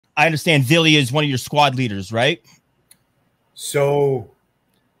I understand Villy is one of your squad leaders, right? So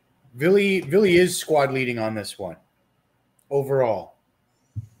Villy is squad leading on this one overall.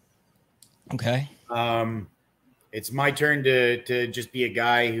 Okay. It's my turn to just be a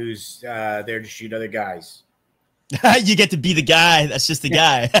guy who's there to shoot other guys. You get to be the guy. That's just the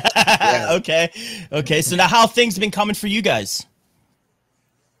guy. Yeah. Okay. So now how things been coming for you guys?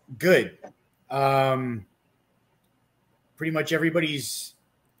 Good. Pretty much everybody's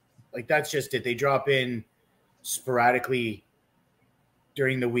like, that's just it. They drop in sporadically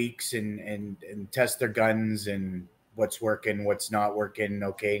during the weeks and test their guns and what's working, what's not working.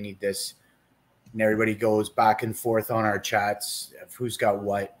 Okay, need this. And everybody goes back and forth on our chats of who's got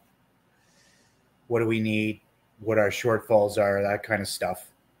what do we need, what our shortfalls are, that kind of stuff.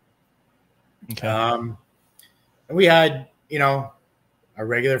 Okay. And we had, our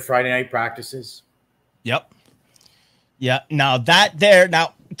regular Friday night practices. Yep. Yeah. Now,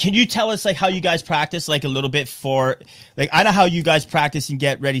 can you tell us like how you guys practice like a little bit for like, I know how you guys practice and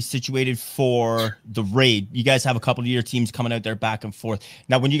get ready situated for the raid. You guys have a couple of your teams coming out there back and forth.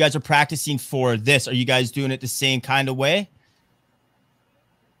 Now, when you guys are practicing for this, are you guys doing it the same kind of way?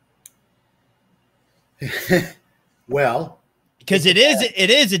 Well, because it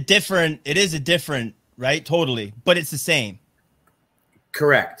is a different, right? Totally. But it's the same.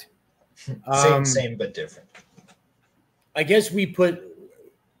 Correct. Same, but different. I guess we put,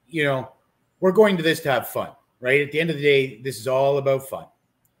 we're going to this to have fun, right? At the end of the day, this is all about fun.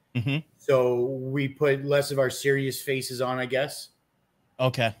 Mm-hmm. So we put less of our serious faces on, I guess.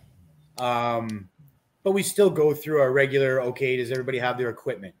 Okay. But we still go through our regular, okay, does everybody have their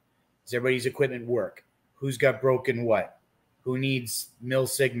equipment? Does everybody's equipment work? Who's got broken what? Who needs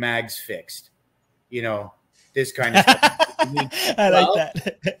mil-sig mags fixed? This kind of stuff. I like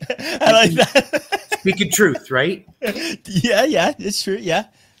that. Speaking truth, right? Yeah, it's true. Yeah.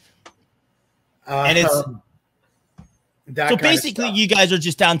 And it's so basically you guys are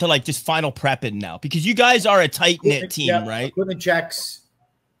just down to like just final prepping now because you guys are a tight-knit team, right? Equipment checks,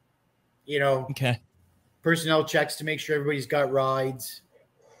 okay. Personnel checks to make sure everybody's got rides.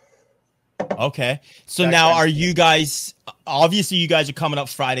 Okay. So now are you guys, obviously you guys are coming up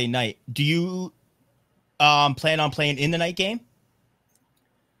Friday night. Do you plan on playing in the night game?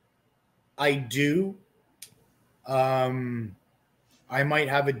 I do. I might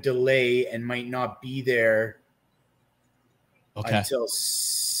have a delay and might not be there until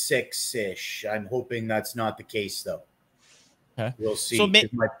 6-ish. I'm hoping that's not the case, though. Okay. We'll see. So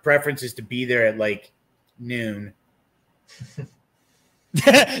my preference is to be there at like noon.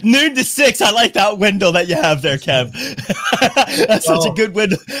 Noon to 6. I like that window that you have there, Kev. That's such a good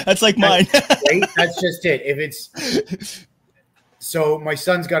window. That's like mine. Right? That's just it. If it's so, my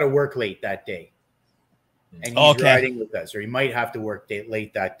son's got to work late that day, and he's riding with us, or he might have to work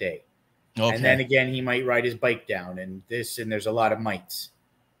late that day. Okay. And then again, he might ride his bike down, and there's a lot of mites,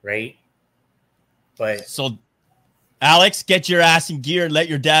 right? But so, Alex, get your ass in gear and let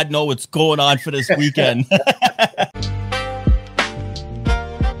your dad know what's going on for this weekend.